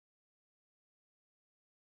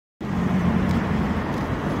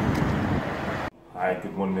Hi,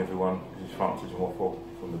 good morning everyone. This is Francis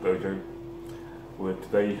from the dojo.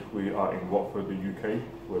 Today we are in Watford, the UK.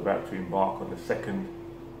 We're about to embark on the second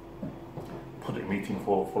project meeting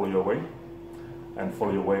for Follow Your Way. And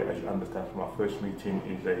Follow Your Way, as you understand from our first meeting,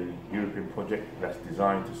 is a European project that's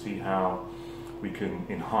designed to see how we can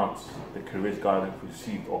enhance the careers guidance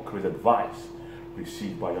received or careers advice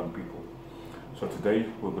received by young people. So today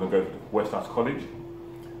we're going to go to West Arts College.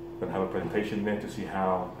 We're going to have a presentation there to see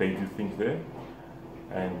how they do things there.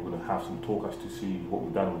 And we're going to have some talk as to see what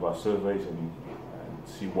we've done with our surveys and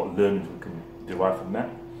see what learnings we can derive from that.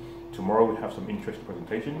 Tomorrow we have some interesting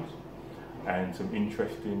presentations and some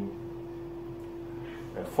interesting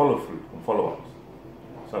follow-through and follow-ups.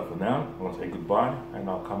 So for now, I want to say goodbye, and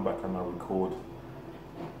I'll come back and I'll record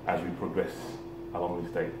as we progress along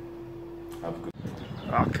this day. Have a good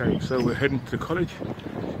day. Okay, so we're heading to the college.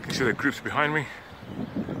 You can see the groups behind me,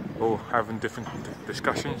 all having different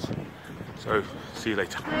discussions. So, see you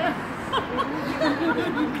later.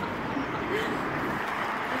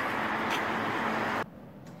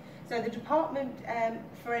 So the Department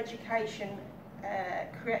for Education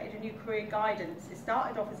created a new career guidance. It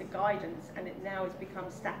started off as a guidance and it now has become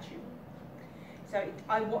statute. So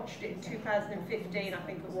I watched it in 2015, I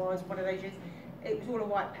think it was, one of those years. It was all a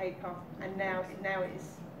white paper, and now it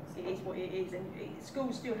is what it is. And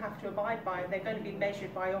schools still have to abide by it. They're going to be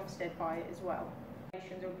measured by Ofsted by it as well.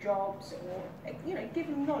 Or jobs, or give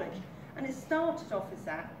them knowledge, and it started off as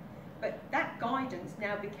that, but that guidance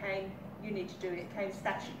now became, you need to do it, it became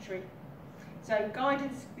statutory. So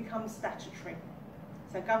guidance becomes statutory.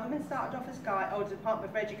 So government started off as the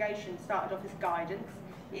Department for Education started off as guidance.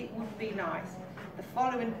 It would be nice. The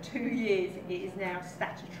following 2 years it is now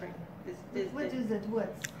statutory. What is it?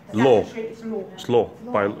 What? Law. It's law. It's law.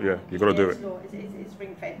 Yeah, you've got to do it. It's law. It's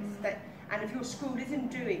ring fenced. And if your school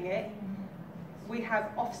isn't doing it, we have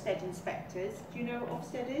Ofsted inspectors. Do you know what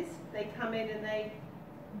Ofsted is? They come in and they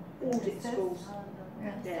audit schools.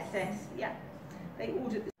 Yeah. They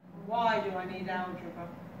audit. Why do I need algebra?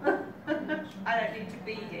 I don't need to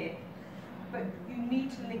be here. But you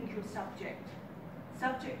need to link your subject.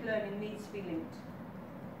 Subject learning needs to be linked.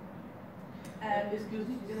 Excuse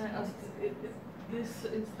me, can I ask, this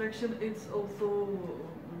instruction is also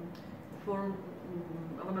for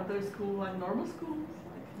elementary school and normal schools?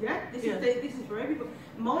 Yeah, this is for everybody.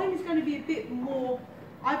 Mine is going to be a bit more.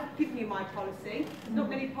 I've given you my policy. There's not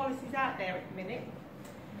many policies out there at the minute,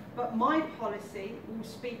 but my policy will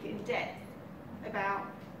speak in depth about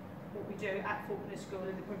what we do at Falconer School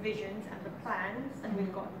and the provisions and the plans that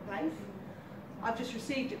we've got in place. I've just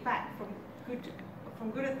received it back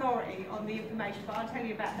from good authority on the information, but I'll tell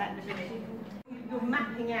you about that in a minute. You're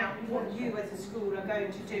mapping out what you as a school are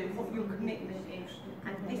going to do, what your commitment is,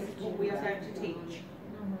 and this is what we are going to teach.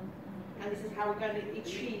 And this is how we're going to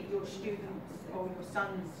achieve your students' or your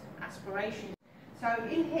son's aspirations. So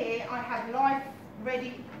in here I have life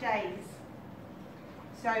ready days.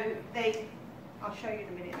 So I'll show you in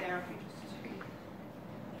a minute there.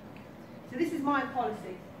 So this is my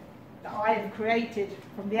policy that I have created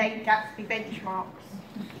from the 8 Gatsby benchmarks.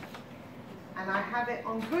 And I have it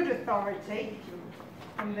on good authority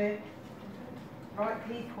from the right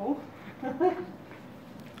people.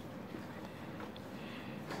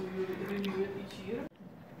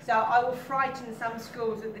 So I will frighten some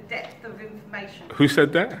schools at the depth of information. Who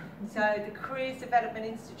said that? So the Careers Development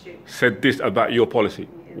Institute Said this about your policy.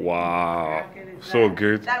 Wow, so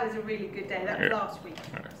good. That was a really good day. That was last week.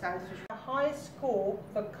 So the highest score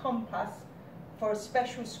for Compass for a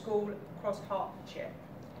special school across Hertfordshire.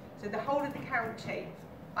 So the whole of the county,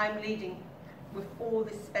 I'm leading with all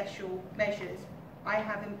the special measures I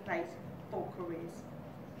have in place for careers.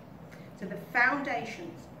 So the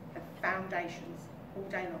foundations all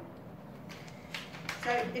day long.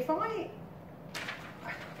 So if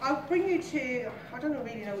I'll bring you to, I don't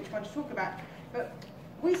really know which one to talk about, but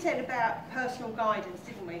we said about personal guidance,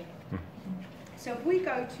 didn't we? So if we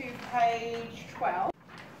go to page 12,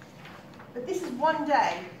 but this is one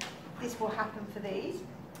day, this will happen for these.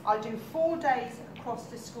 I'll do 4 days across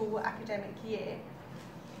the school academic year,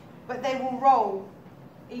 but they will roll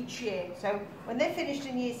each year. So when they're finished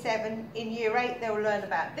in year 7, in year 8 they'll learn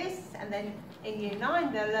about this, and then in year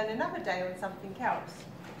 9 they'll learn another day on something else.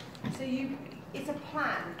 So it's a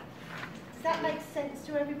plan. Does that make sense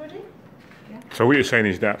to everybody? Yeah. So what you're saying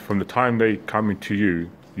is that from the time they come into you,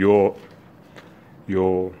 you're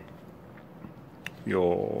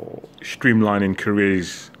streamlining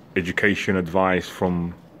careers, education advice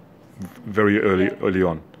from very early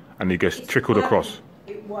on, and it gets trickled across.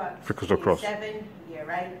 It works. Trickles across. Year 7, year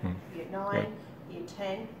 8, year 9, year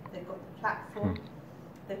 10. They've got the platform.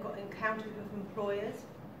 They've got encounters with employers.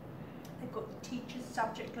 they've got the teachers'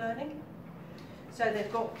 subject learning. So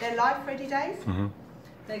they've got their Life Ready days. Mm-hmm.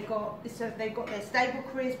 They've got their Stable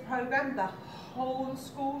Careers programme. The whole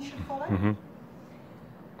school should follow. Mm-hmm.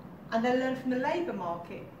 And they learn from the labour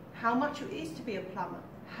market how much it is to be a plumber,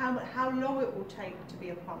 how long it will take to be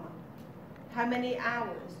a plumber, how many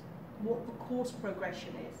hours, what the course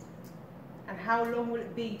progression is, and how long will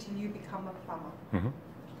it be till you become a plumber. Mm-hmm.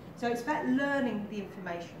 So it's about learning the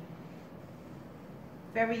information.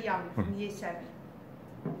 Very young, from year 7.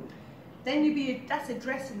 Then that's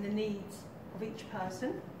addressing the needs of each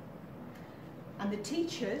person. And the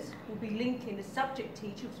teachers will be linking, the subject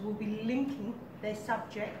teachers will be linking their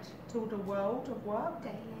subject to the world of work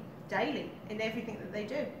daily in everything that they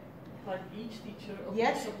do. Like each teacher of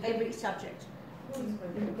Yes, each subject? every subject.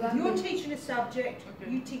 If you're teaching a subject,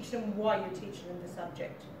 you teach them why you're teaching them the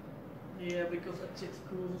subject. Yeah, because at Czech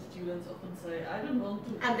schools, students often say, I don't want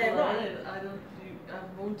to And they're learn right. it,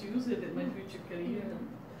 I won't use it in my future career, and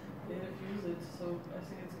they refuse it, so I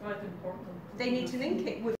think it's quite important. They need to link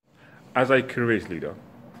it with... As a careers leader,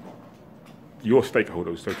 your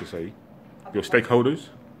stakeholders, so to say, your stakeholders,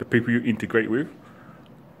 the people you integrate with,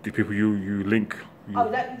 the people you link.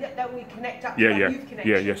 that we connect up to Yeah. youth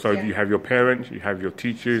connections. Yeah. So you have your parents, you have your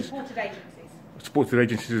teachers, supported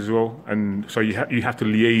agencies as well, and so you have to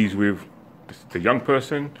liaise with the young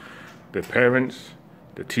person, the parents,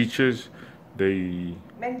 the teachers, the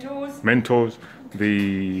mentors,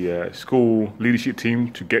 the school leadership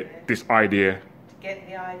team to get this idea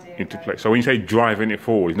into play. So when you say driving it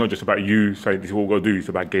forward, it's not just about you saying this is what we're going to do. It's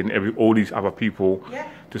about getting all these other people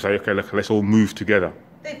to say, okay, look, let's all move together.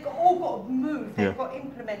 They've all got to move. They've got to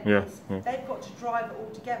implement this. Yeah. They've got to drive it all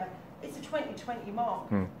together. It's a 2020 mark.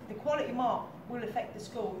 The quality mark will affect the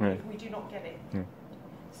school if we do not get it.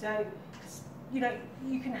 So,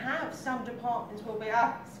 you can have some departments will be,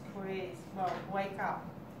 it's careers. Well, wake up.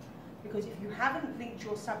 Because if you haven't linked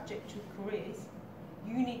your subject to careers,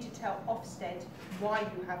 you need to tell Ofsted why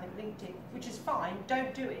you haven't linked it, which is fine.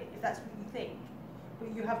 Don't do it if that's what you think.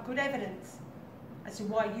 But you have good evidence as to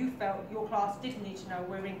why you felt your class didn't need to know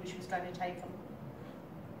where English was going to take them.